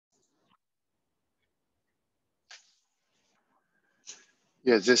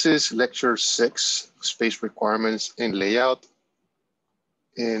Yes, this is lecture 6, space requirements and layout.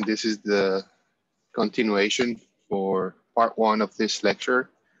 And this is the continuation for part 1 of this lecture.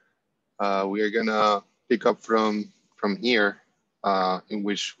 We are gonna pick up from here, in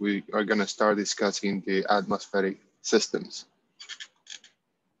which we are gonna start discussing the atmospheric systems.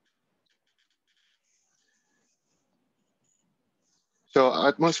 So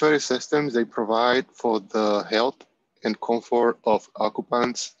atmospheric systems, they provide for the health and comfort of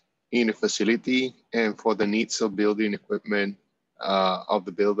occupants in a facility and for the needs of building equipment, of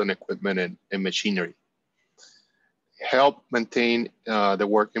the building equipment and machinery. Help maintain the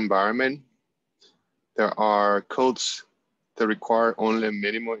work environment. There are codes that require only a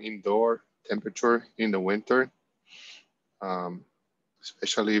minimum indoor temperature in the winter, um,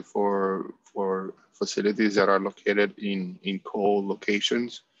 especially for facilities that are located in cold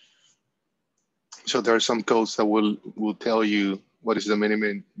locations. So there are some codes that will tell you what is the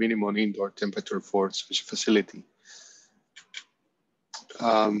minimum indoor temperature for such a facility.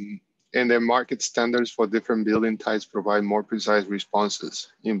 Um, and the market standards for different building types provide more precise responses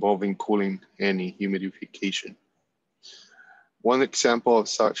involving cooling and humidification. One example of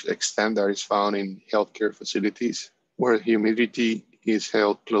such a standard is found in healthcare facilities, where humidity is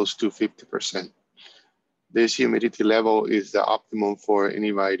held close to 50%. This humidity level is the optimum for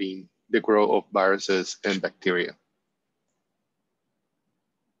inhibiting the growth of viruses and bacteria.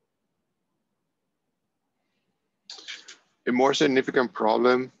 A more significant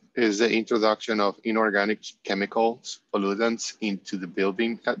problem is the introduction of inorganic chemicals, pollutants into the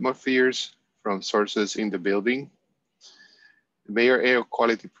building atmospheres from sources in the building. The major air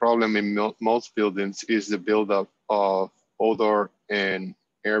quality problem in most buildings is the buildup of odor and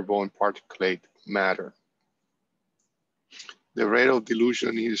airborne particulate matter. The rate of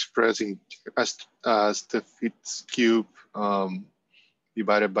dilution is expressed as the feet cube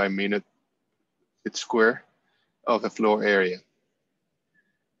divided by minute feet square of the floor area.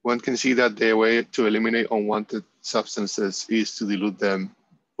 One can see that the way to eliminate unwanted substances is to dilute them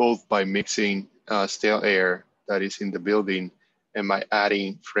both by mixing stale air that is in the building and by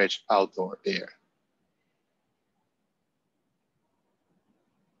adding fresh outdoor air.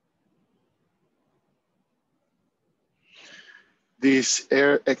 This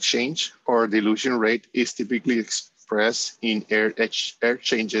air exchange or dilution rate is typically expressed in air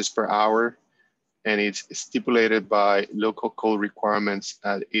changes per hour, and it's stipulated by local code requirements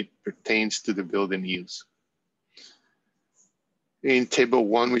as it pertains to the building use. In table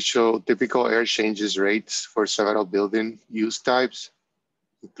 1, we show typical air changes rates for several building use types,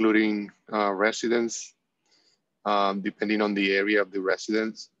 including residence, depending on the area of the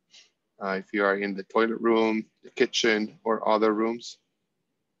residence. If you are in the toilet room, the kitchen, or other rooms,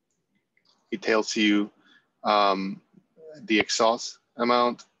 it tells you the exhaust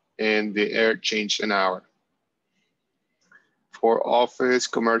amount and the air change an hour. For office,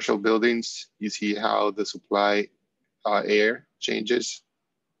 commercial buildings, you see how the supply air changes.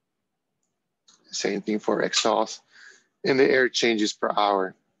 Same thing for exhaust, and the air changes per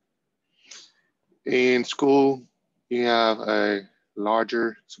hour. In school, you have a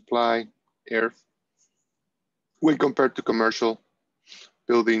larger supply air when compared to commercial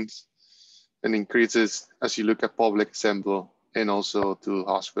buildings, and increases as you look at public assembly and also to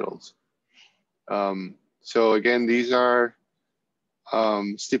hospitals. So again, these are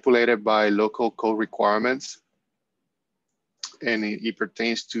stipulated by local code requirements, and it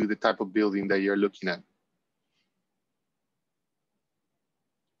pertains to the type of building that you're looking at.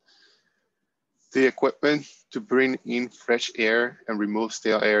 The equipment to bring in fresh air and remove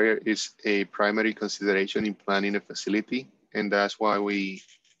stale air is a primary consideration in planning a facility, and that's why we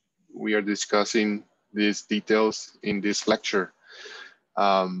are discussing these details in this lecture.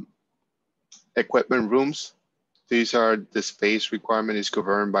 Equipment rooms, these are the space requirement is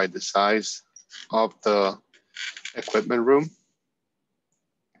governed by the size of the equipment room.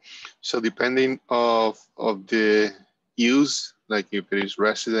 So depending of the use, like if it is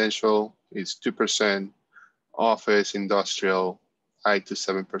residential, it's 2%, office, industrial, 5 to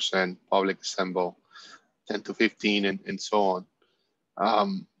 7%, public assembly, 10 to 15, and so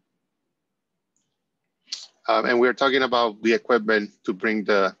on. And we're talking about the equipment to bring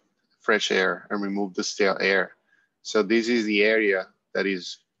the fresh air and remove the stale air. So this is the area that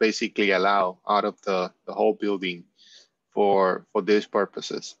is basically allowed out of the whole building for these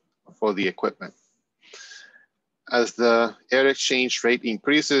purposes, for the equipment. As the air exchange rate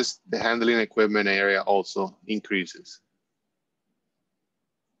increases, the handling equipment area also increases.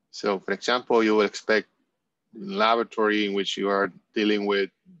 So for example, you will expect in laboratory in which you are dealing with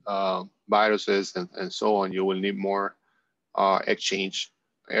viruses and so on, you will need more air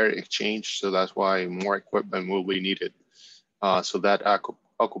exchange. So that's why more equipment will be needed. So that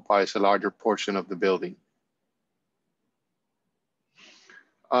occupies a larger portion of the building.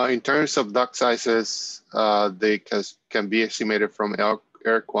 In terms of duct sizes, they can be estimated from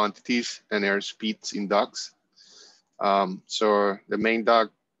air quantities and air speeds in ducts. So the main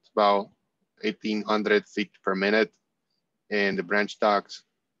duct is about 1,800 feet per minute, and the branch ducts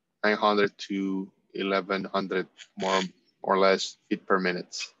 900 to 1,100 more or less feet per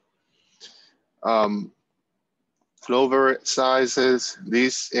minute. Flow sizes,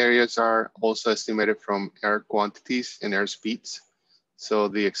 these areas are also estimated from air quantities and air speeds. So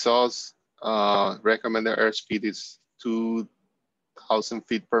the exhaust recommended airspeed is 2,000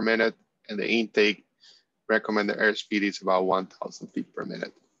 feet per minute, and the intake recommended airspeed is about 1,000 feet per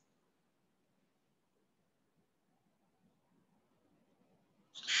minute.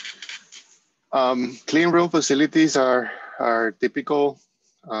 Clean room facilities are typical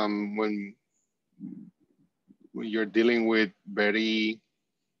when you're dealing with very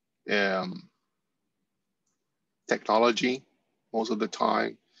technology most of the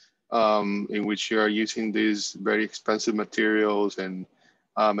time, in which you are using these very expensive materials and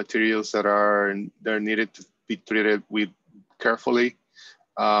materials that are needed to be treated with carefully.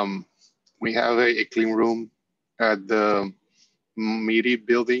 We have a clean room at the MIDI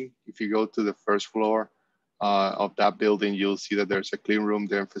building. If you go to the first floor of that building, you'll see that there's a clean room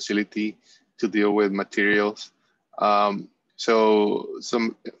there, facility to deal with materials. So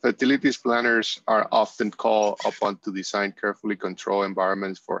some facilities planners are often called upon to design carefully controlled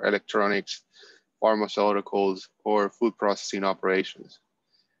environments for electronics, pharmaceuticals, or food processing operations.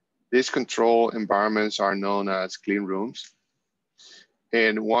 These control environments are known as clean rooms.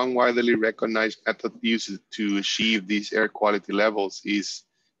 And one widely recognized method used to achieve these air quality levels is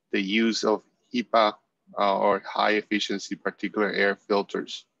the use of HEPA or high efficiency particulate air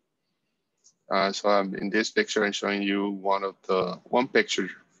filters. So in this picture, I'm showing you one picture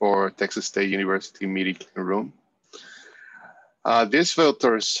for Texas State University MIDI clean room. These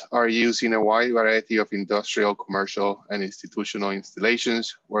filters are used in a wide variety of industrial, commercial, and institutional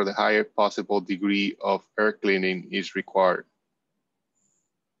installations where the higher possible degree of air cleaning is required.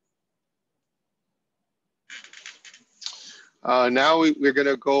 Now we're going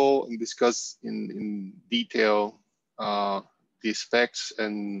to go and discuss in detail the specs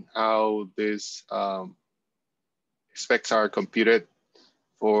and how these specs are computed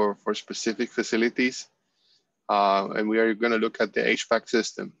for specific facilities. And we are going to look at the HVAC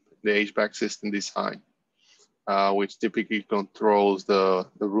system, the HVAC system design, which typically controls the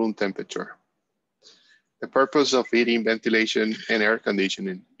room temperature. The purpose of heating, ventilation, and air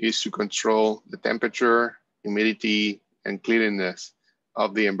conditioning is to control the temperature, humidity, and cleanliness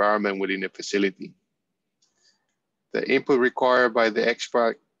of the environment within the facility. The input required by the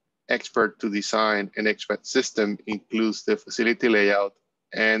expert to design an HVAC system includes the facility layout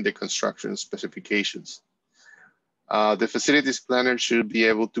and the construction specifications. The facilities planner should be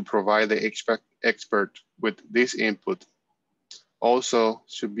able to provide the HVAC expert with this input. Also,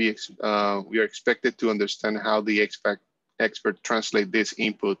 we are expected to understand how the HVAC expert translate this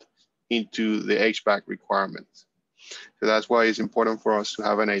input into the HVAC requirements. So that's why it's important for us to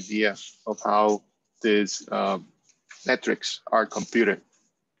have an idea of how these metrics are computed,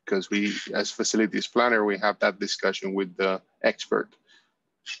 because we, as facilities planner, we have that discussion with the expert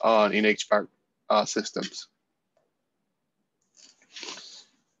in HVAC systems.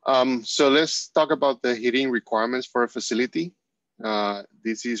 So let's talk about the heating requirements for a facility.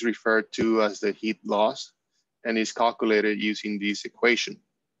 This is referred to as the heat loss and is calculated using this equation.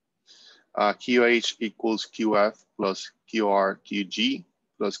 QH equals QF plus QR QG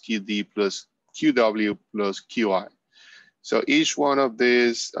plus QD plus QW plus QI. So each one of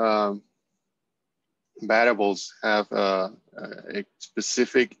these variables have a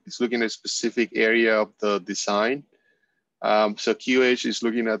specific, it's looking at a specific area of the design. So QH is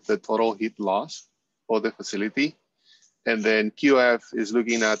looking at the total heat loss for the facility. And then QF is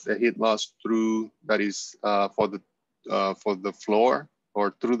looking at the heat loss through, that is for the floor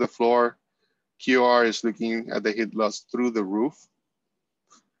or through the floor. QR is looking at the heat loss through the roof.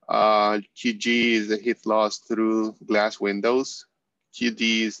 QG is the heat loss through glass windows.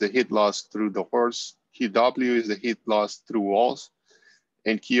 QD is the heat loss through doors. QW is the heat loss through walls.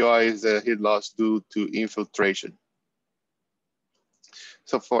 And QI is the heat loss due to infiltration.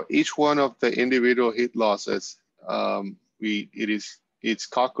 So for each one of the individual heat losses, it's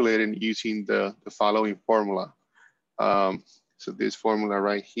calculated using the following formula. So this formula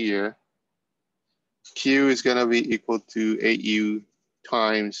right here, Q is going to be equal to AU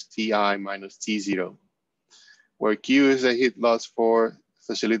times TI minus T0, where Q is the heat loss for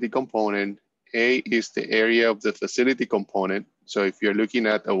facility component, A is the area of the facility component. So if you're looking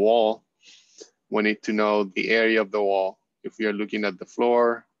at a wall, we need to know the area of the wall. If we are looking at the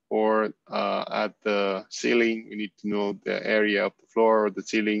floor or at the ceiling, we need to know the area of the floor or the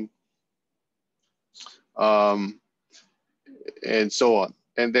ceiling, and so on.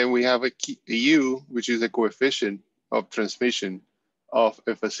 And then we have a U, which is a coefficient of transmission of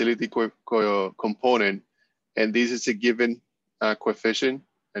a facility component. And this is a given coefficient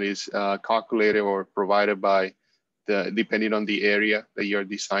and is calculated or provided by depending on the area that you're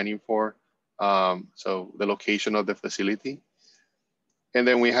designing for. So the location of the facility. And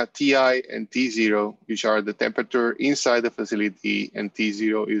then we have TI and T0, which are the temperature inside the facility, and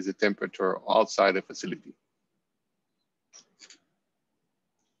T0 is the temperature outside the facility.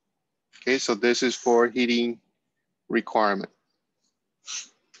 Okay, so this is for heating requirement.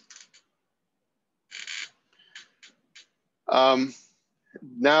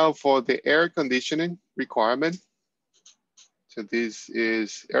 Now for the air conditioning requirement. So this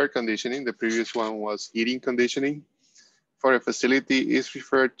is air conditioning. The previous one was heating conditioning. For a facility is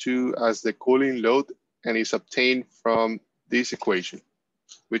referred to as the cooling load and is obtained from this equation,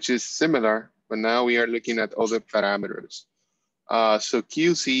 which is similar, but now we are looking at other parameters. So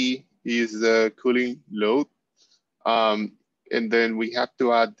QC is the cooling load. And then we have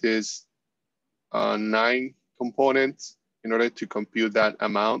to add this 9 components in order to compute that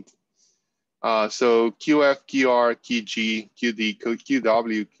amount. So QF, QR, QG, QD,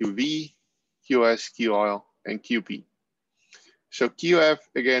 QW, QV, QS, QL, and QP. So QF,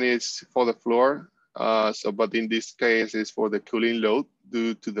 again, is for the floor. But in this case, it's for the cooling load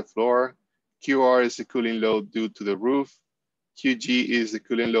due to the floor. QR is the cooling load due to the roof. QG is the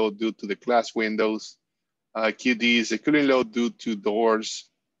cooling load due to the glass windows. QD is the cooling load due to doors.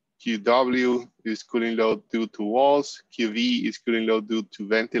 QW is cooling load due to walls. QV is cooling load due to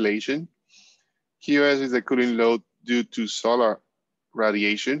ventilation. QS is the cooling load due to solar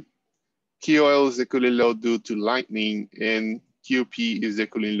radiation. QL is the cooling load due to lightning, and QP is the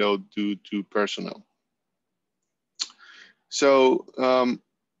cooling load due to personnel. So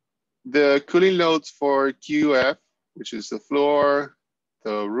the cooling loads for QF, which is the floor,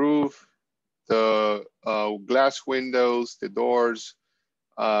 the roof, the glass windows, the doors,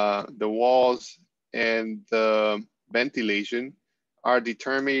 the walls, and the ventilation are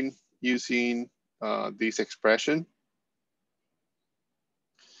determined using this expression,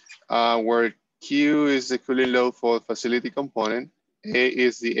 where Q is the cooling load for facility component, A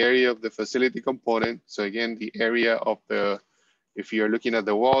is the area of the facility component. So again, the area of the, if you're looking at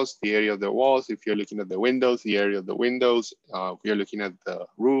the walls, the area of the walls. If you're looking at the windows, the area of the windows. If you're looking at the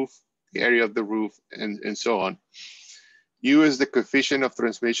roof, the area of the roof, and so on. U is the coefficient of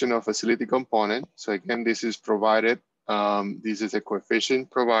transmission of facility component. So again, this is provided. This is a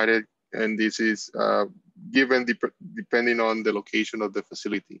coefficient provided, and this is given depending on the location of the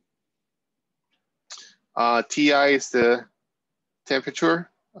facility. TI is the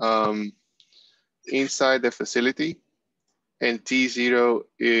temperature inside the facility, and T0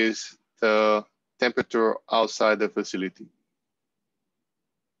 is the temperature outside the facility.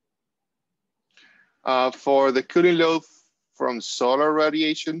 For the cooling load from solar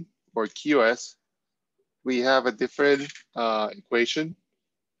radiation, or QS, we have a different equation.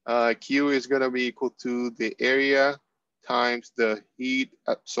 Q is going to be equal to the area times the heat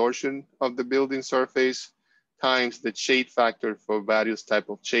absorption of the building surface times the shade factor for various type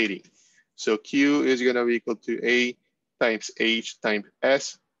of shading. So Q is going to be equal to A times H times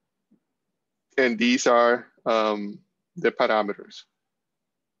S. And these are the parameters.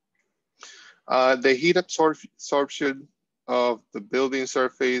 The heat absorption of the building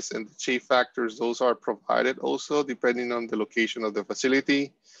surface and the shade factors, those are provided also depending on the location of the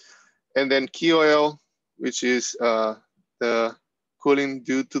facility. And then QL, which is the cooling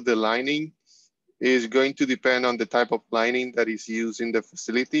due to the lining, is going to depend on the type of lining that is used in the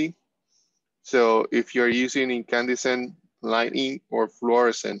facility. So if you're using incandescent lining or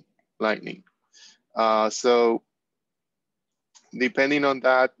fluorescent lining. So depending on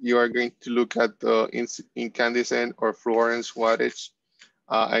that, you are going to look at the incandescent or fluorescent wattage,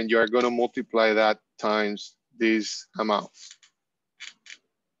 and you are going to multiply that times this amount.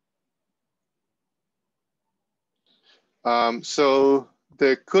 So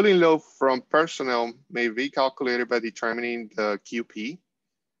the cooling load from personnel may be calculated by determining the QP,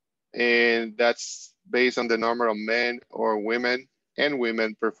 and that's based on the number of men or women and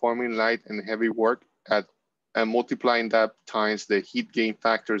women performing light and heavy work at, and multiplying that times the heat gain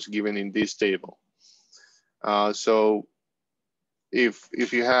factors given in this table. So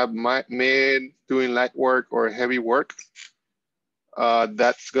if you have men doing light work or heavy work,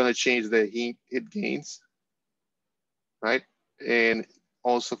 that's going to change the heat gains, right? And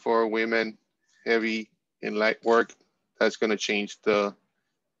also for women, heavy and light work, that's going to change the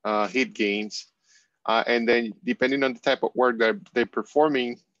heat gains. And then depending on the type of work that they're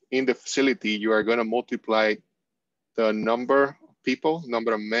performing in the facility, you are going to multiply the number of people,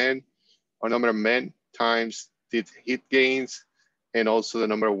 number of men, or number of men times the heat gains, and also the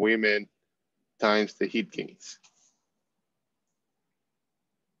number of women times the heat gains.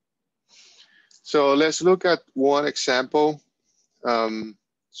 So let's look at one example.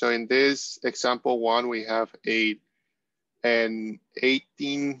 So in this example one, we have an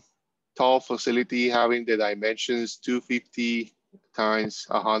 18 tall facility having the dimensions 250 times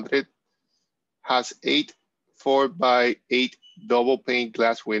 100, has 8 4x8 double pane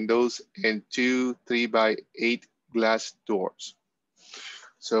glass windows and 2 3x8 glass doors.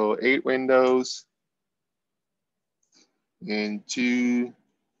 So 8 windows and 2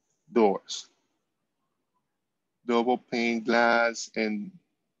 doors, double pane glass and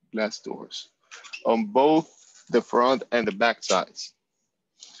glass doors on both the front and the back sides.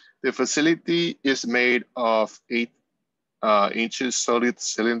 The facility is made of 8 inches solid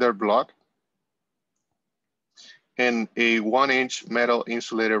cylinder block and a 1-inch metal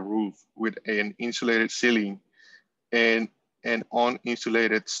insulated roof with an insulated ceiling and an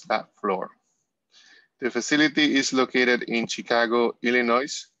uninsulated slab floor. The facility is located in Chicago,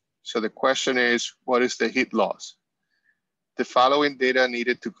 Illinois. So the question is, what is the heat loss? The following data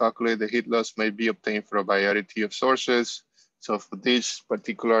needed to calculate the heat loss may be obtained from a variety of sources. So for this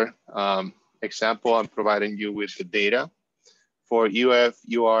particular example, I'm providing you with the data for UF,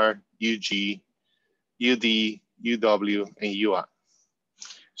 UR, UG, UD, UW, and UI.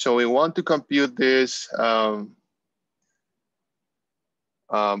 So we want to compute this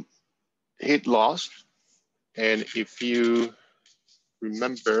heat loss. And if you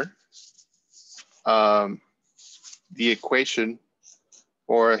remember, the equation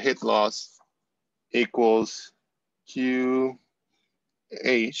for heat loss equals QH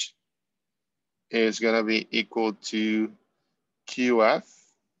is going to be equal to QF,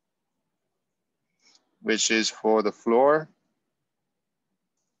 which is for the floor,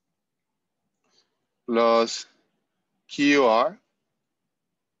 plus QR,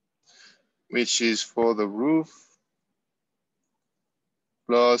 which is for the roof,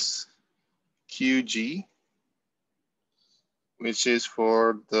 plus QG, which is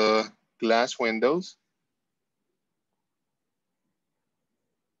for the glass windows,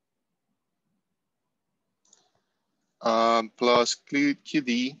 plus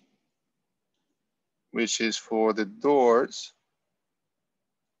QD, which is for the doors,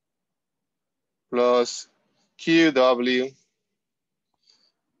 plus QW,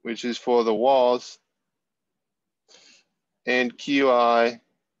 which is for the walls, and QI,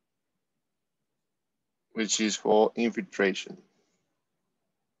 which is for infiltration.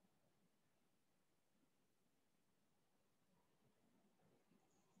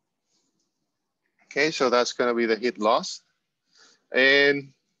 Okay, so that's going to be the heat loss.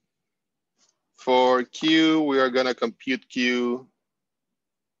 And for Q, we are going to compute Q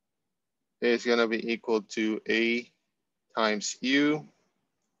is going to be equal to A times U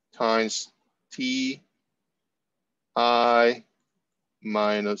times T I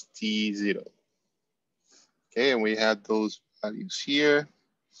minus T0. Okay, and we have those values here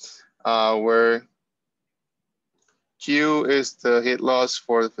where Q is the heat loss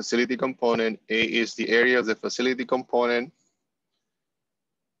for the facility component, A is the area of the facility component.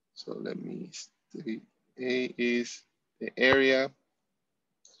 So let me state A is the area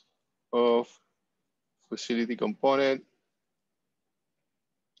of facility component.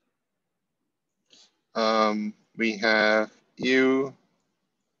 We have U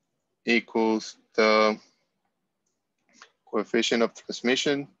equals the coefficient of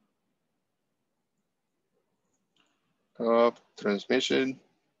transmission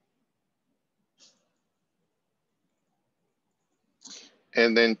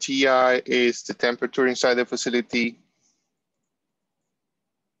and then TI is the temperature inside the facility.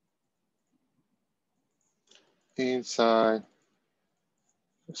 Inside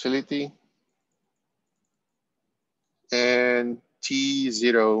facility. And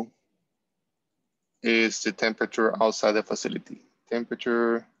T0 is the temperature outside the facility.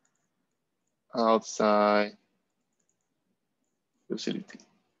 Temperature outside facility.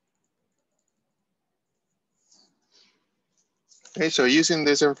 Okay, so using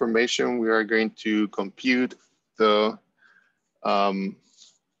this information, we are going to compute the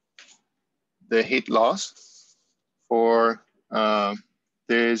heat loss for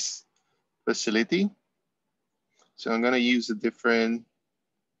this facility. So I'm gonna use a different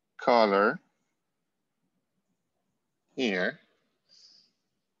color here.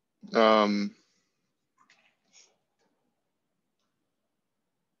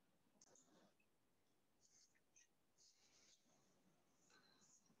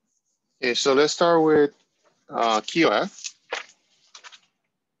 Okay, so let's start with QF.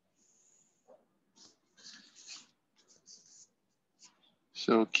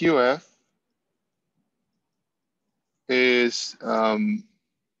 So QF is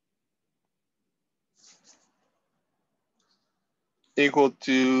equal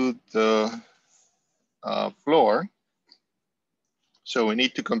to the floor. So we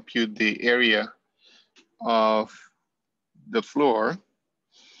need to compute the area of the floor.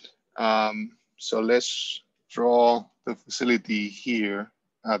 So let's draw the facility here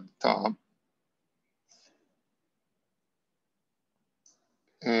at the top.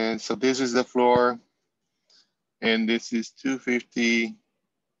 And so this is the floor, and this is 250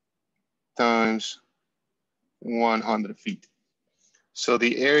 times 100 feet. So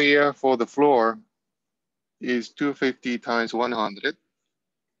the area for the floor is 250 times 100.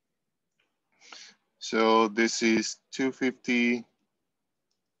 So this is 250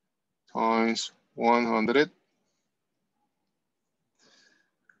 times 100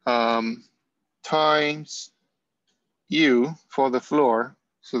 times U for the floor.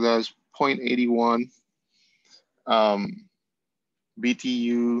 So that's 0.81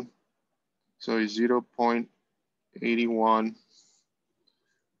 BTU. So it's 0.81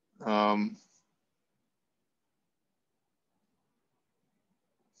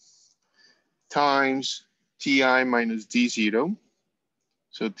 times TI minus D0.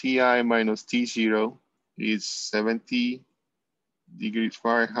 So TI minus T0 is 70 degrees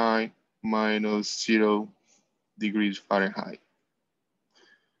Fahrenheit minus 0 degrees Fahrenheit.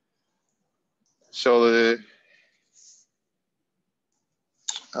 So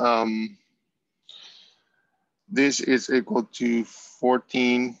this is equal to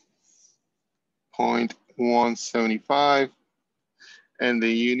 14.175, and the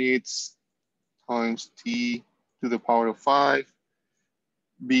units times T to the power of 5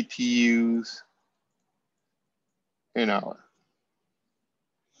 BTUs an hour.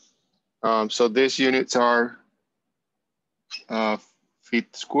 So these units are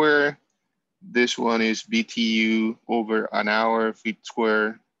feet square. This one is BTU over an hour, feet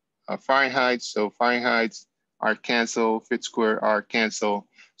square, Fahrenheit. So Fahrenheits are canceled, feet square are canceled.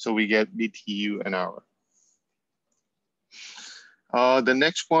 So we get BTU an hour. The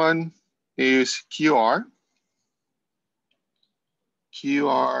next one is QR.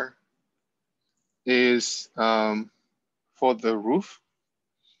 QR is for the roof.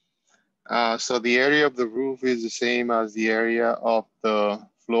 So the area of the roof is the same as the area of the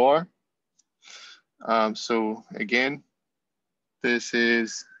floor. So again, this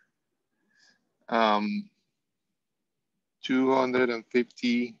is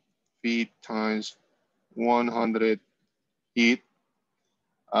 250 feet times 100 feet.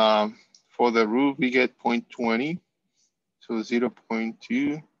 For the roof, we get 0.20, so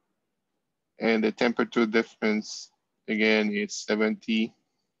 0.2. And the temperature difference, again, is 70.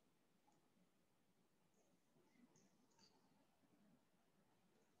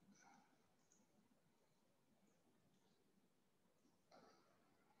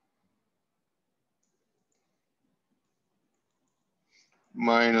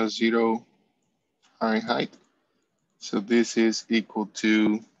 Minus 0 Fahrenheit. So this is equal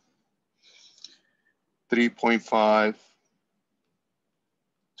to 3.5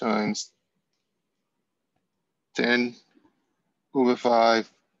 times 10 over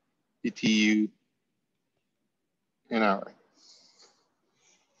 5 BTU an hour.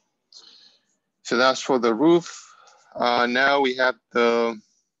 So that's for the roof. Now we have the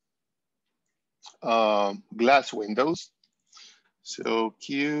glass windows. So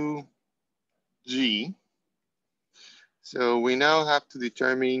QG. So we now have to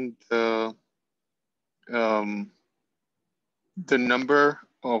determine the number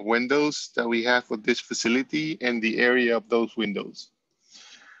of windows that we have for this facility and the area of those windows.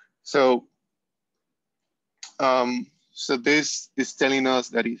 So, so this is telling us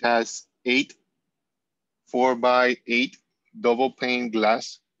that it has 8 4x8 double pane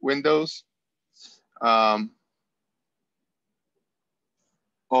glass windows on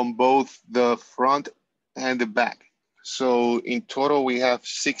both the front and the back. So in total, we have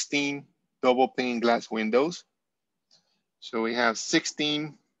 16 double pane glass windows. So we have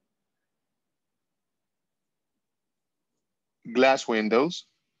 16 glass windows,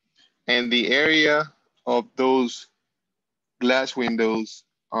 and the area of those glass windows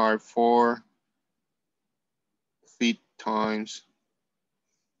are 4 feet times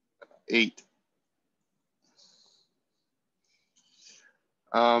 8.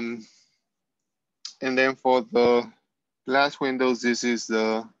 And then for the glass windows, this is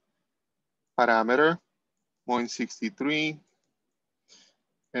the parameter, 0.63.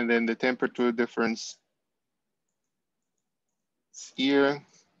 And then the temperature difference is here.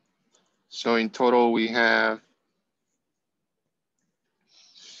 So in total, we have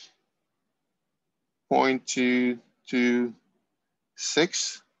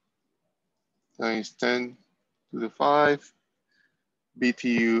 0.226 times 10 to the 5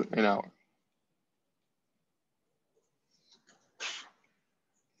 BTU an hour.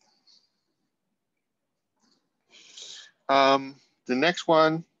 The next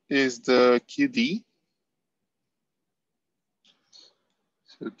one is the QD.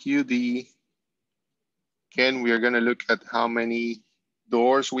 So QD, again, we are going to look at how many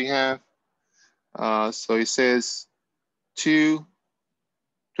doors we have. So it says 2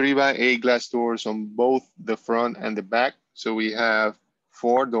 3x8 glass doors on both the front and the back. So we have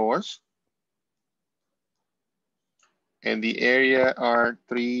 4 doors. And the area are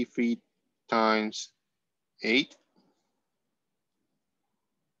 3 feet times 8.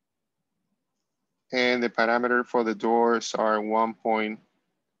 And the parameter for the doors are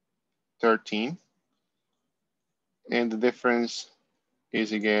 1.13. And the difference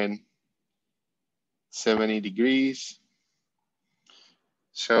is again 70 degrees.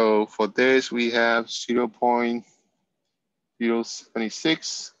 So for this, we have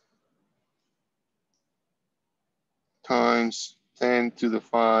 0.076 times 10 to the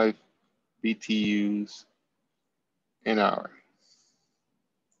 5 BTUs an hour.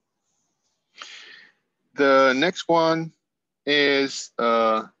 The next one is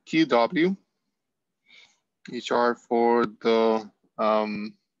QW, which are for the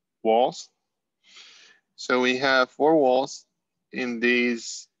walls. So we have 4 walls in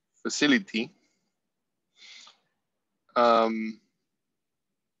this facility. And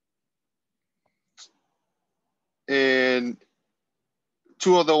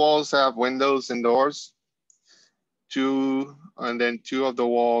 2 of the walls have windows and doors. 2 of the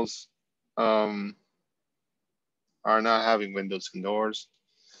walls are not having windows and doors.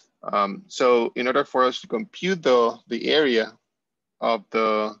 So in order for us to compute the area of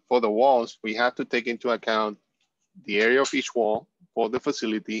for the walls, we have to take into account the area of each wall for the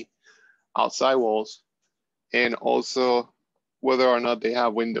facility, outside walls, and also whether or not they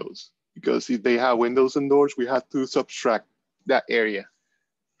have windows. Because if they have windows and doors, we have to subtract that area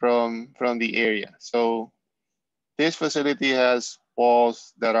from the area. So this facility has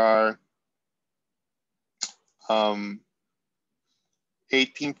walls that are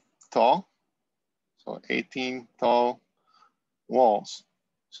 18 tall. So 18 tall walls.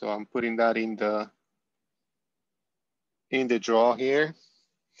 So I'm putting that in the draw here.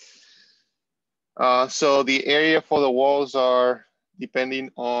 So the area for the walls are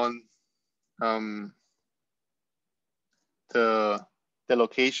depending on the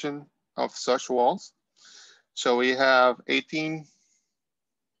location of such walls. So we have 18.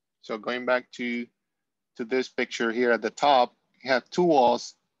 So going back to this picture here at the top, we have 2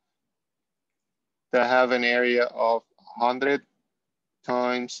 walls that have an area of 100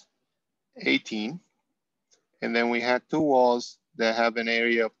 times 18. And then we have 2 walls that have an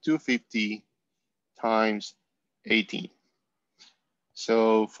area of 250 times 18.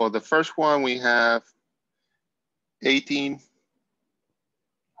 So for the first one, we have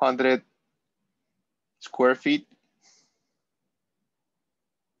 1,800 square feet.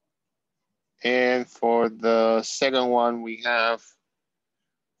 And for the second one, we have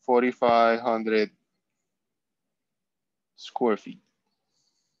 4,500 square feet.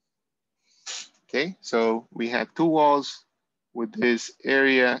 Okay, so we have 2 walls with this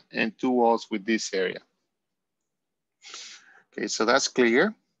area and 2 walls with this area. Okay, so that's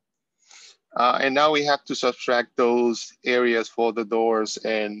clear. And now we have to subtract those areas for the doors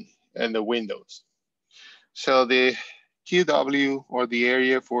and the windows. So the QW, or the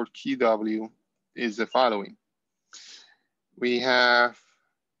area for QW, is the following. We have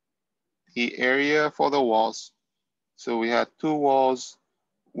the area for the walls. So we have 2 walls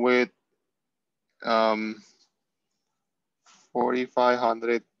with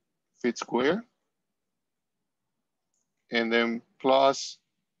 4,500 feet square, and then plus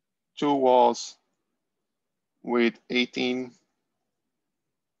 2 walls with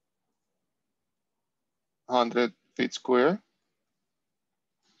 1,800 feet square.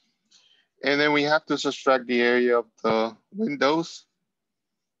 And then we have to subtract the area of the windows.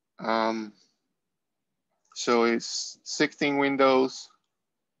 So it's 16 windows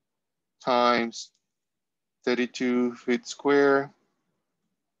times 32 feet square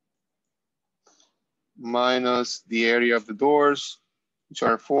minus the area of the doors, which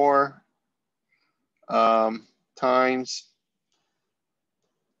are 4, times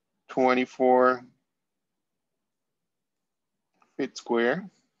 24 feet square.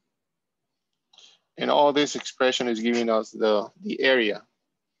 And all this expression is giving us the area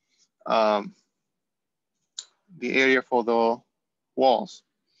for the walls.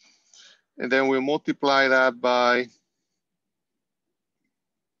 And then we multiply that by,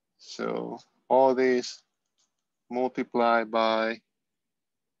 so all this multiplied by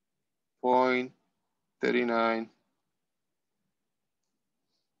 0.39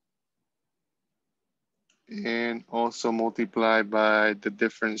 and also multiplied by the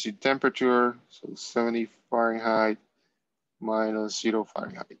difference in temperature, so 70 Fahrenheit minus 0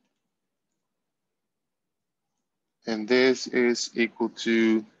 Fahrenheit. And this is equal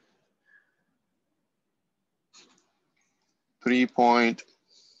to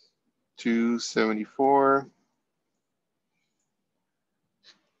 3.274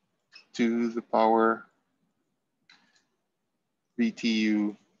 to the power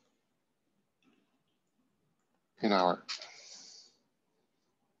BTU an hour.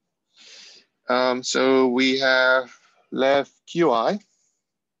 So we have left QI.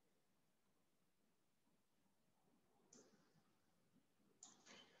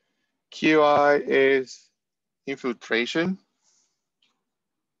 QI is infiltration.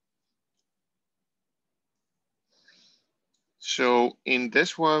 So in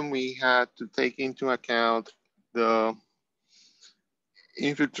this one, we had to take into account the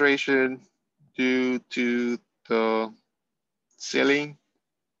infiltration due to the ceiling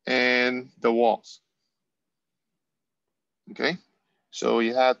and the walls. Okay, so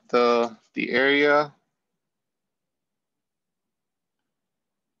you had the area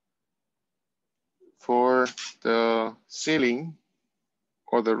for the ceiling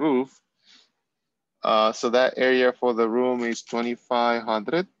or the roof. So that area for the room is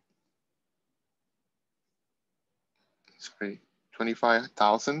 2,500. Sorry,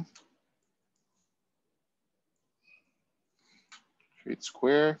 25,000 feet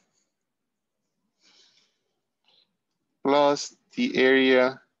square, plus the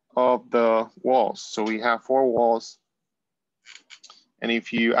area of the walls. So we have 4 walls. And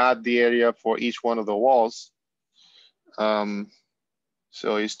if you add the area for each one of the walls,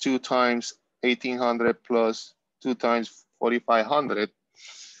 so it's 2 times 1,800 plus 2 times 4,500.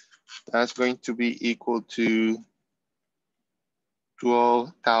 That's going to be equal to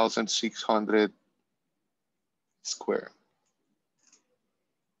 12,600 square.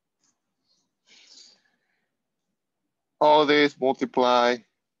 All this multiply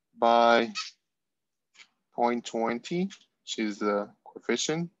by 0.20, which is the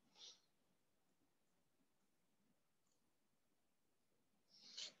coefficient,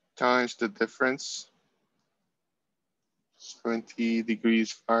 times the difference, 20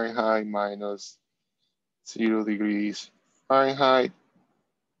 degrees Fahrenheit minus 0 degrees Fahrenheit.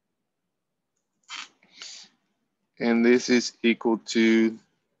 And this is equal to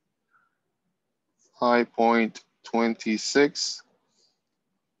 5.26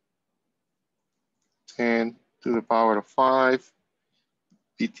 10 to the power of 5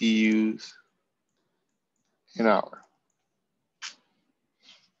 BTUs an hour.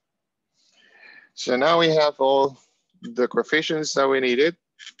 So now we have all the coefficients that we needed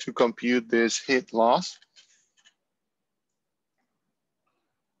to compute this heat loss.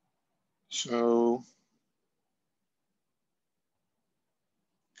 So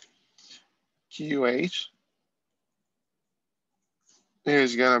QH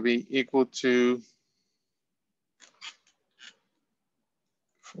is going to be equal to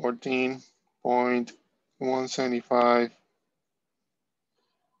 14.175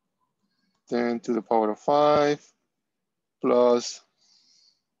 10 to the power of 5 plus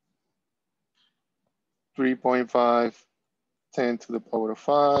 3.5 10 to the power of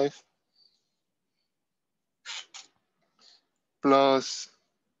 5 plus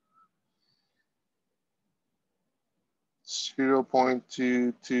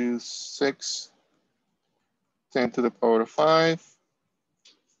 0.226 10 to the power of 5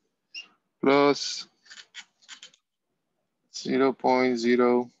 plus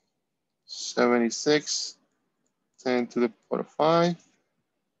 0.076 10 to the power of 5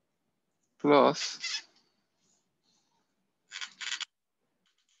 plus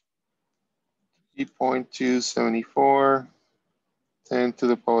 3.274 10 to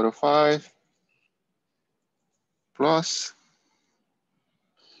the power of 5 plus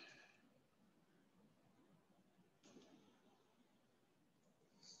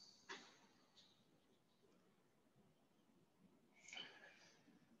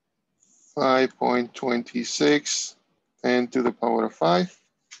 5.26 10 to the power of 5.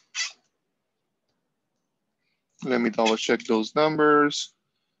 Let me double check those numbers.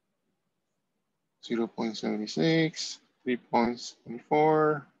 0.76,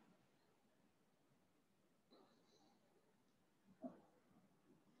 3.74.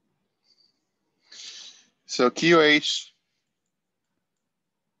 So QH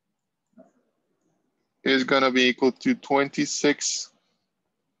is going to be equal to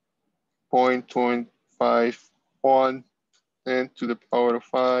 26.251 10 to the power of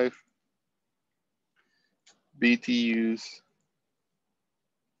 5 BTUs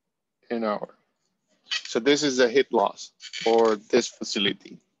an hour. So this is the heat loss for this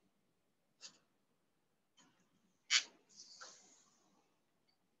facility.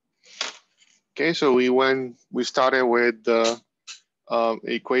 Okay, so we started with the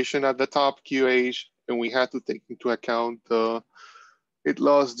equation at the top, QH, and we had to take into account the heat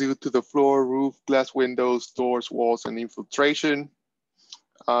loss due to the floor, roof, glass windows, doors, walls, and infiltration.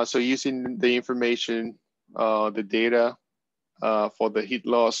 So using the information, the data for the heat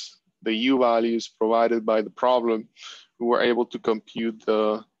loss, the U values provided by the problem, we were able to compute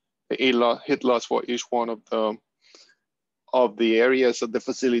the heat loss for each one of the areas of the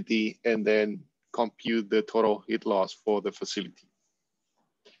facility, and then compute the total heat loss for the facility.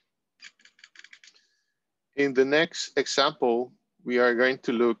 In the next example, we are going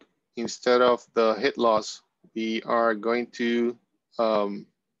to look, instead of the heat loss, we are going to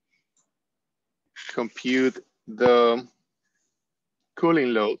compute the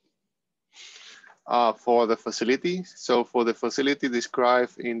cooling load for the facility. So for the facility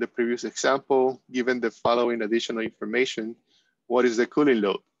described in the previous example, given the following additional information, what is the cooling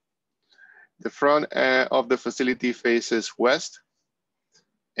load? The front of the facility faces west,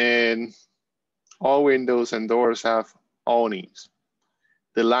 and all windows and doors have awnings.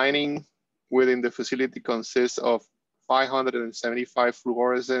 The lining within the facility consists of 575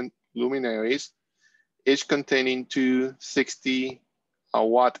 fluorescent luminaries, each containing two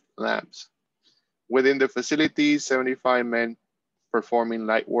 60-watt lamps. Within the facility, 75 men performing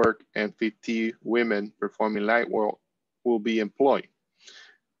light work and 50 women performing light work will be employed.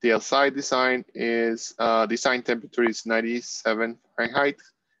 The outside design temperature is 97 Fahrenheit,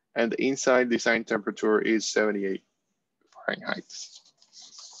 and the inside design temperature is 78 Fahrenheit.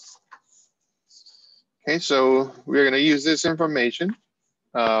 Okay, so we're going to use this information.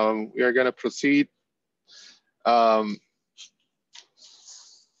 We are going to proceed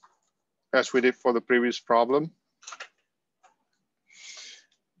as we did for the previous problem.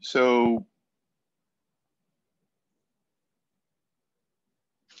 So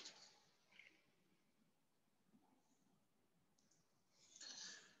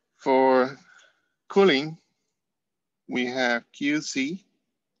for cooling, we have QC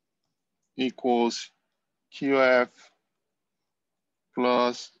equals QF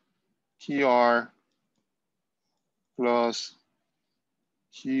plus QR plus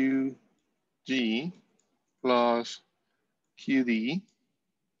QG plus QD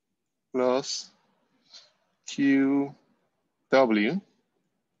plus QW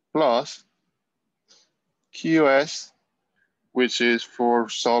plus QS, which is for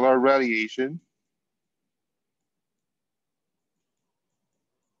solar radiation,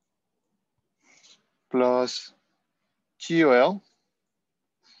 plus QL,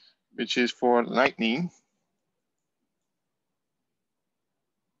 which is for lightning,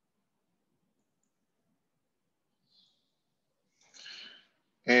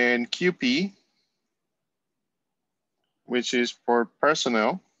 and QP, which is for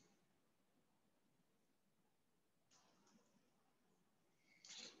personnel,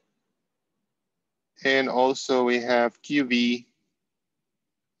 and also we have QV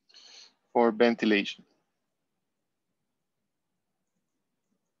for ventilation.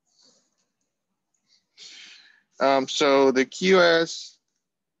 So the QS,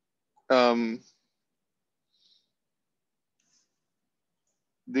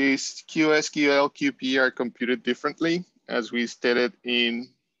 these QS, QL, QP are computed differently, as we stated in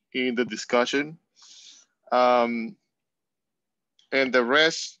the discussion. And the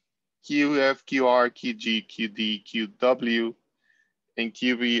rest, QF, QR, QG, QD, QW, and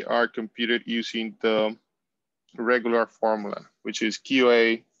QV are computed using the regular formula, which is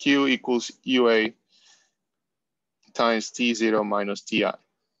Q equals UA times T0 minus TI.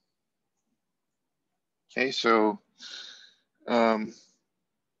 Okay, so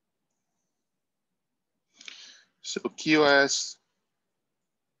QS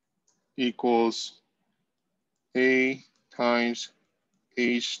equals A times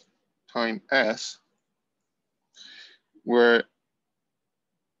H times S, where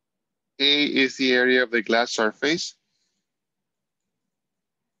A is the area of the glass surface.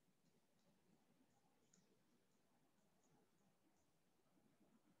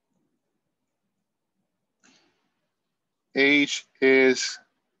 H is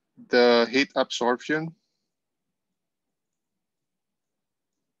the heat absorption.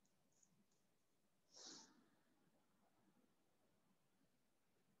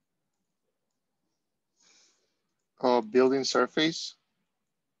 Of building surface.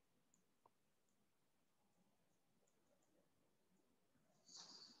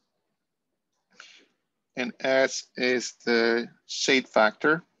 And S is the shade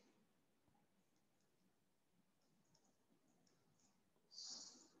factor.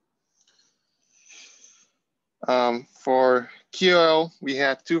 For QL, we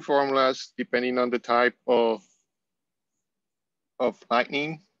have two formulas depending on the type of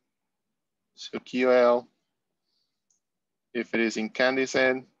lightning. So QL, if it is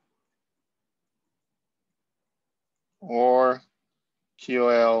incandescent, or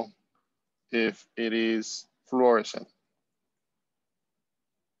QL if it is fluorescent.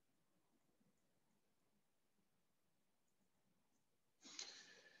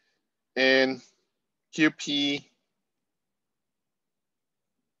 And QP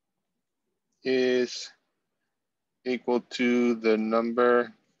is equal to the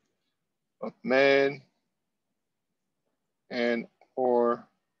number of men and or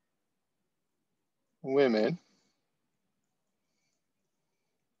women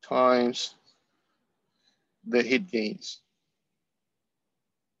times the heat gains.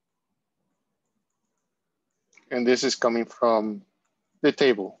 And this is coming from the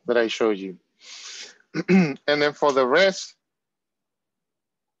table that I showed you. And then for the rest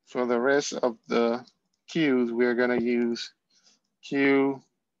of the Q's, we're gonna use Q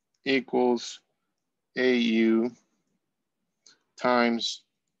equals AU times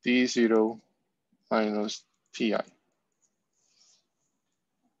D0 minus TI.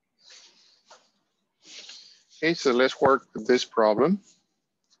 Okay, so let's work with this problem.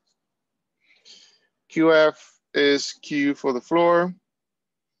 QF is Q for the floor.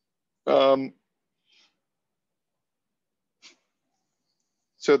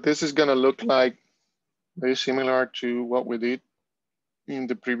 So this is gonna look like very similar to what we did in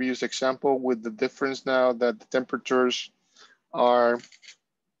the previous example, with the difference now that the temperatures are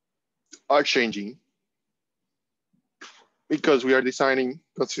changing because we are designing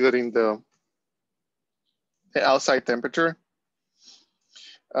considering the outside temperature.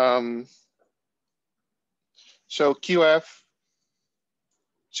 So QF,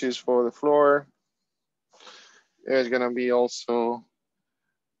 which is for the floor, is gonna be also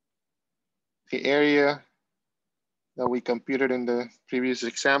the area that we computed in the previous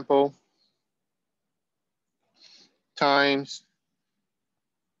example times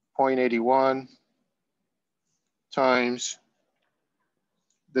 0.81 times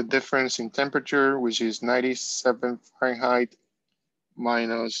the difference in temperature, which is 97 Fahrenheit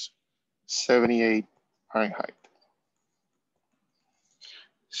minus 78 Fahrenheit.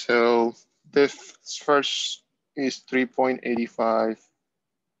 So this first is 3.85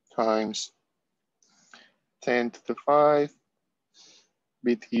 times 10 to the 5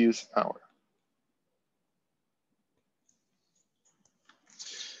 BTUs an hour.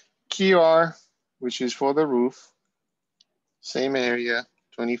 QR, which is for the roof, same area,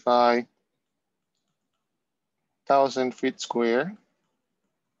 25,000 feet square.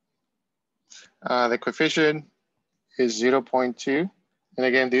 The coefficient is 0.2. And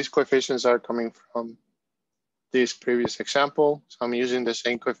again, these coefficients are coming from this previous example. So I'm using the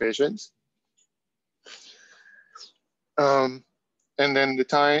same coefficients. And then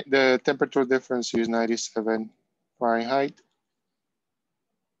the temperature difference is 97 Fahrenheit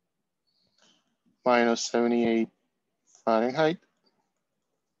minus 78 Fahrenheit.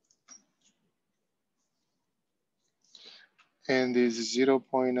 And this is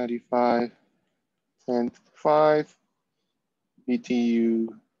 0.95 10 to the 5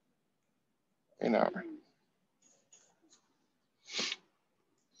 BTU an hour.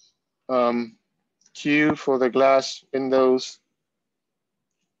 Q for the glass windows.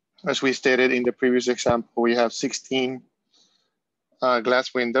 As we stated in the previous example, we have 16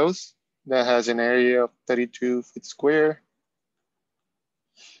 glass windows that has an area of 32 feet square.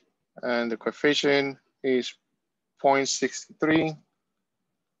 And the coefficient is 0.63.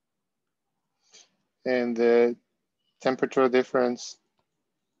 And the temperature difference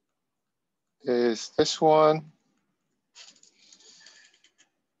is this one.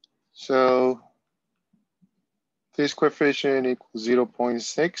 So this coefficient equals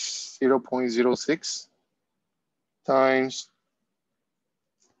 0.06 times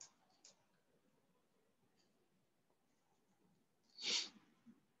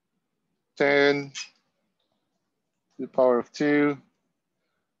 10 to the power of 2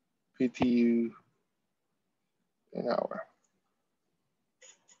 BTU an hour.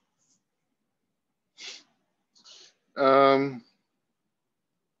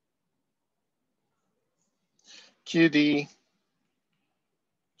 QD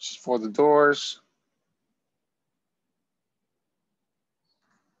for the doors.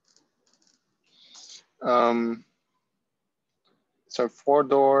 So 4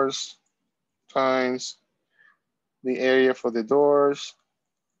 doors times the area for the doors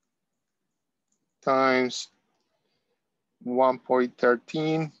times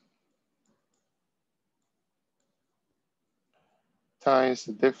 1.13 times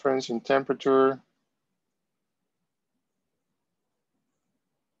the difference in temperature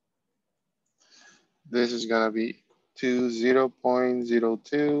this is going to be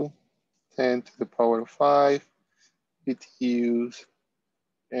 0.02 10 to the power of 5 BTUs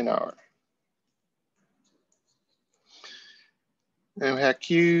an hour. And we have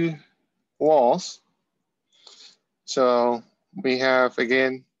Q walls. So we have,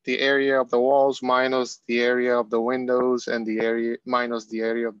 again, the area of the walls minus the area of the windows and the area minus the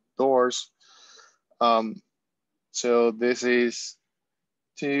area of doors. So this is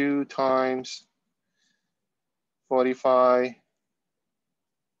 2 times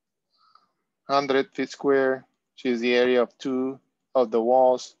 4,500 feet square, which is the area of 2 of the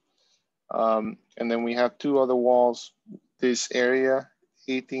walls. And then we have 2 other walls, this area,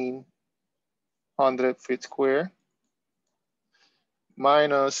 1,800 feet square,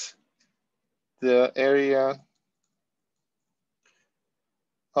 minus the area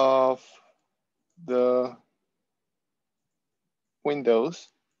of the windows,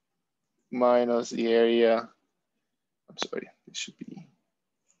 minus the area, I'm sorry, it should be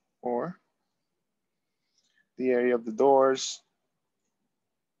 4, the area of the doors.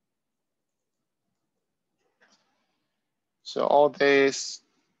 So all this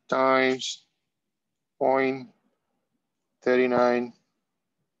times 0.39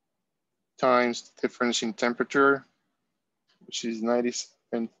 times the difference in temperature, which is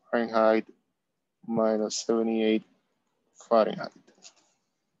 97 Fahrenheit minus 78 Fahrenheit.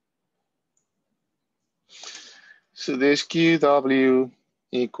 So this QW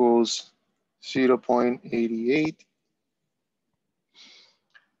equals 0.88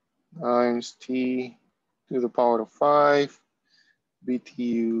 times T to the power of 5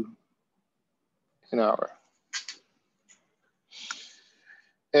 BTU an hour.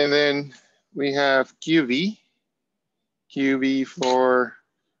 And then we have QV for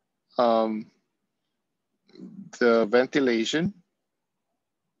the ventilation.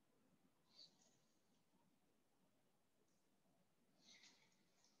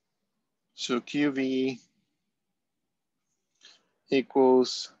 So QV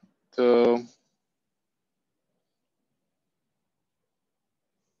equals the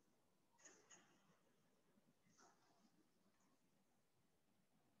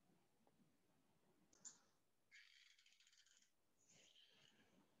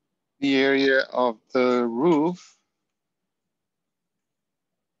area of the roof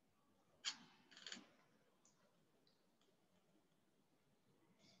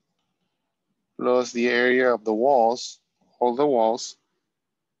plus the area of the walls, all the walls,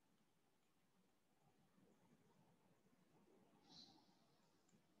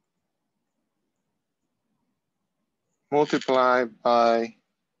 multiplied by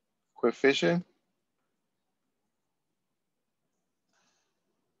coefficient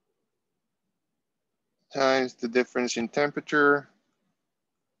times the difference in temperature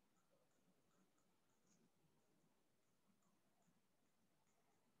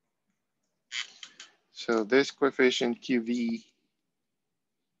so this coefficient QV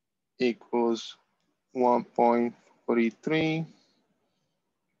equals 1.43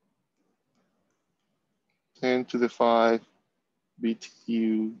 10 to the 5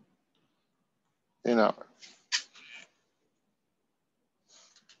 BTU an hour.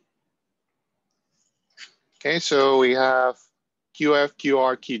 Okay, so we have QF,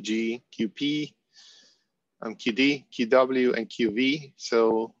 QR, QG, QP, QD, QW, and QV.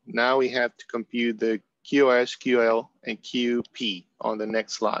 So now we have to compute the QS, QL, and QP on the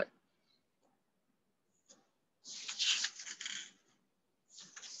next slide.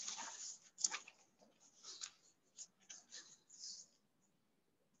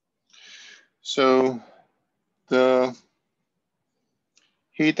 So the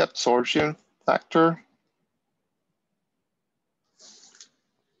heat absorption factor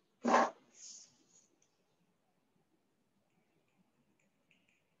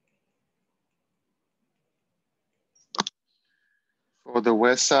for the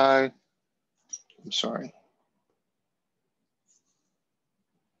west side I'm sorry.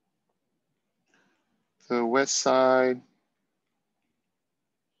 The west side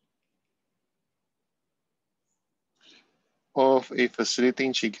of a facility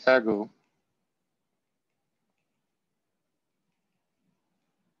in Chicago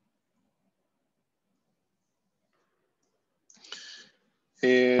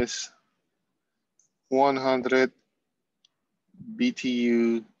is 100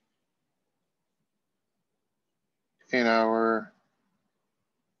 BTU in our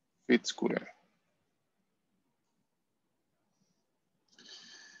feet square.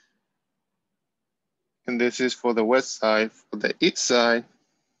 And this is for the west side. For the east side,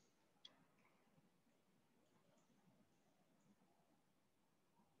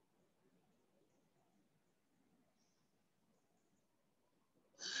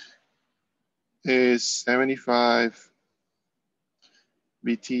 is 75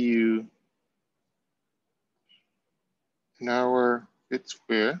 BTU in our feet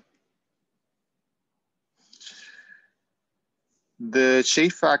square. The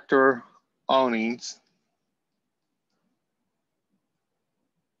shape factor awnings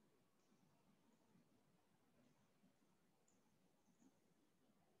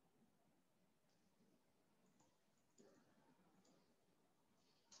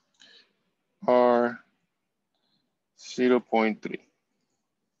are 0.3.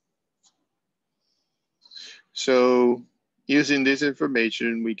 So using this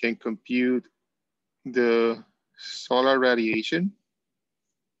information, we can compute the solar radiation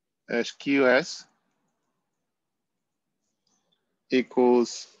as QS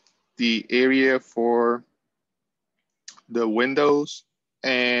equals the area for the windows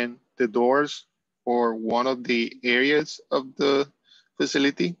and the doors for one of the areas of the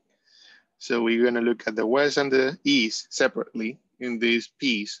facility. So we're going to look at the west and the east separately in this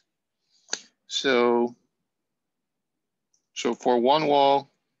piece. So for one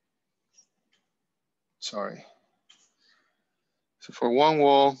wall, sorry. So for one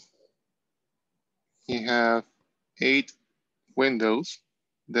wall, you have 8 windows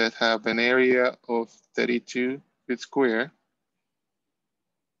that have an area of 32 feet square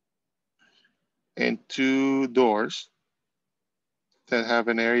and 2 doors that have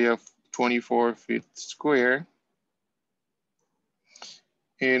an area of 24 feet square.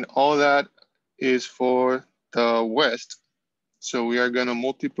 And all that is for the west. So we are going to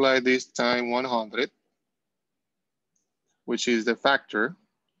multiply this time 100, which is the factor.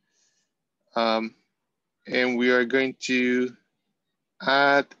 And we are going to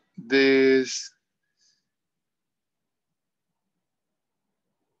add this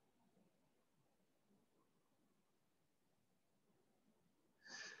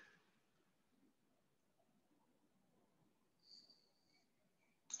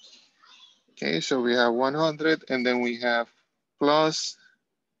okay, so we have 100 and then we have plus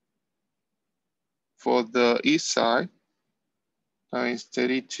for the east side times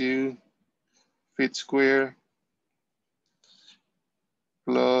 32 feet square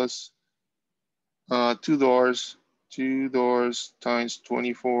plus 2 doors, 2 doors times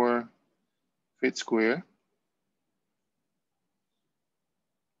 24 feet square.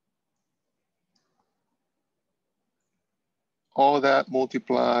 All that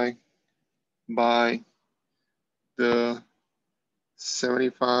multiply by the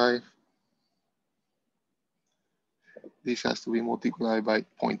 75. This has to be multiplied by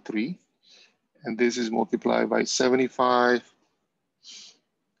 0.3. And this is multiplied by 75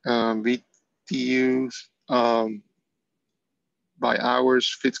 BTUs by hours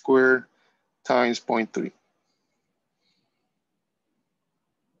feet square times 0.3.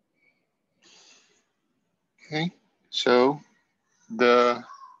 Okay, so the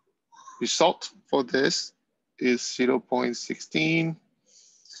result for this is 0.16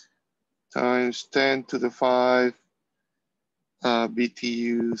 times 10 to the 5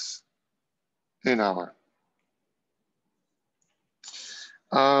 BTUs an hour.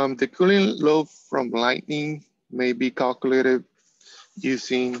 The cooling load from lightning may be calculated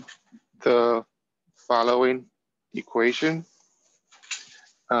using the following equation.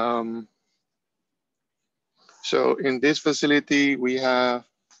 So in this facility, we have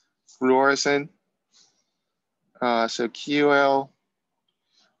fluorescent. So QL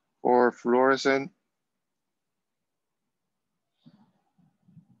for fluorescent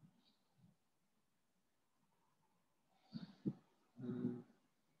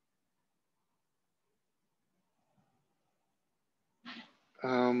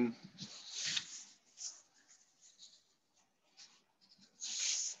um,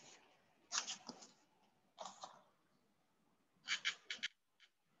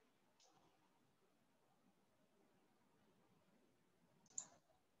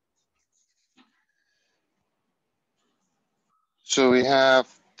 So we have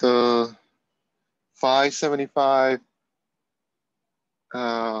the 575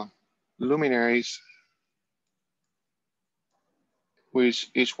 luminaries, which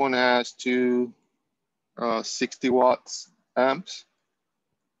each one has two 60 watts amps.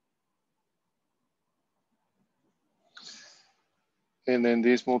 And then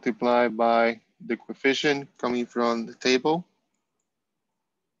this multiplied by the coefficient coming from the table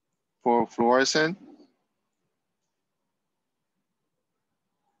for fluorescent.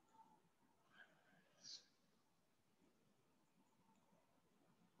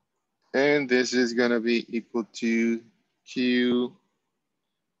 And this is gonna be equal to QL,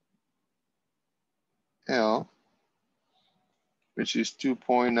 which is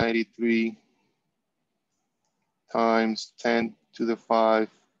 2.93 times 10 to the 5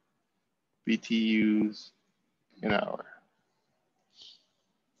 BTUs an hour.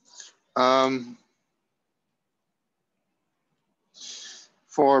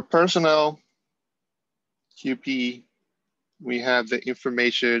 For personnel QP, we have the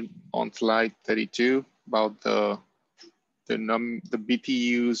information on slide 32 about the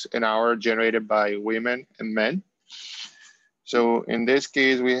BTUs an hour generated by women and men. So in this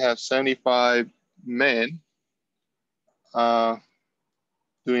case, we have 75 men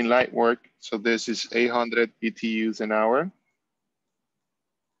doing light work. So this is 800 BTUs an hour.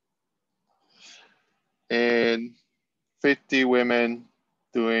 And 50 women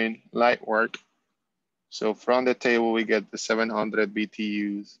doing light work. So from the table, we get the 700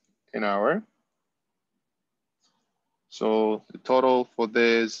 BTUs an hour. So the total for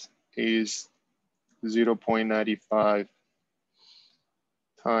this is 0.95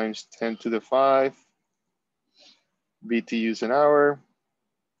 times 10 to the 5 BTUs an hour.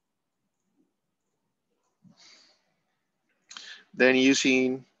 Then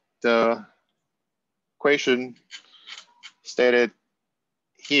using the equation stated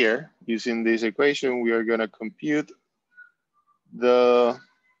here, using this equation, we are gonna compute the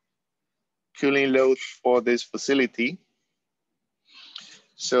cooling load for this facility.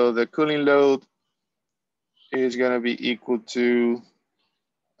 So the cooling load is gonna be equal to,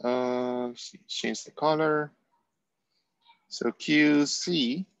 change the color. So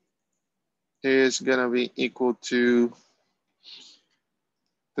QC is gonna be equal to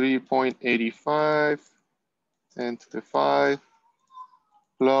 3.85 10 to the 5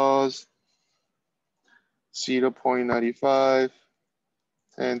 plus 0.95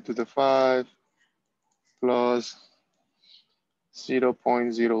 10 to the 5 plus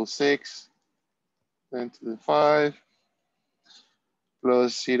 0.06 10 to the 5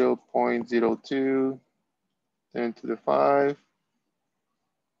 plus 0.02 10 to the 5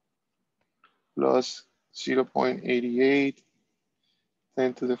 plus 0.88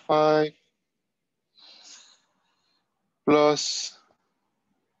 10 to the 5 plus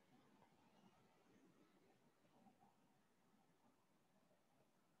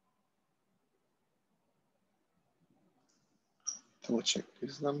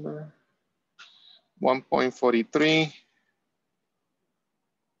 1.43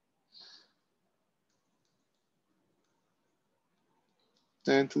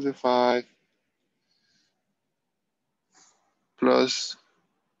 10 to the 5 plus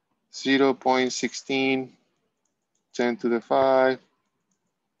 0.16 10 to the 5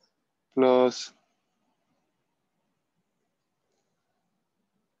 plus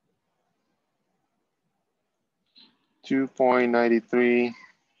 2.93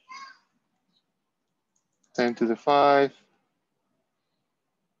 10 to the 5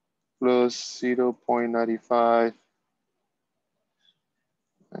 plus 0.95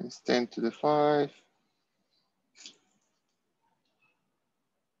 times 10 to the 5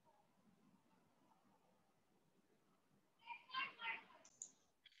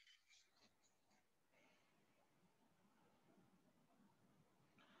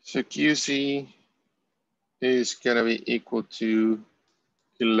 So QC is gonna be equal to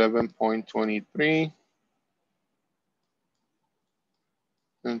 11.23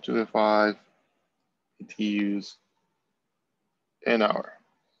 10 to the 5 BTUs an hour.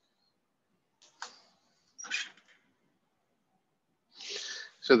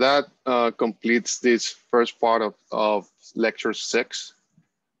 So that completes this first part of lecture 6,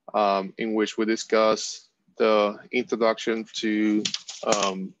 in which we discuss the introduction to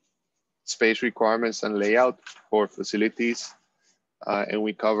space requirements and layout for facilities. And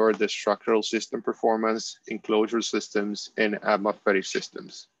we cover the structural system performance, enclosure systems, and atmospheric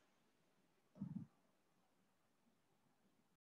systems.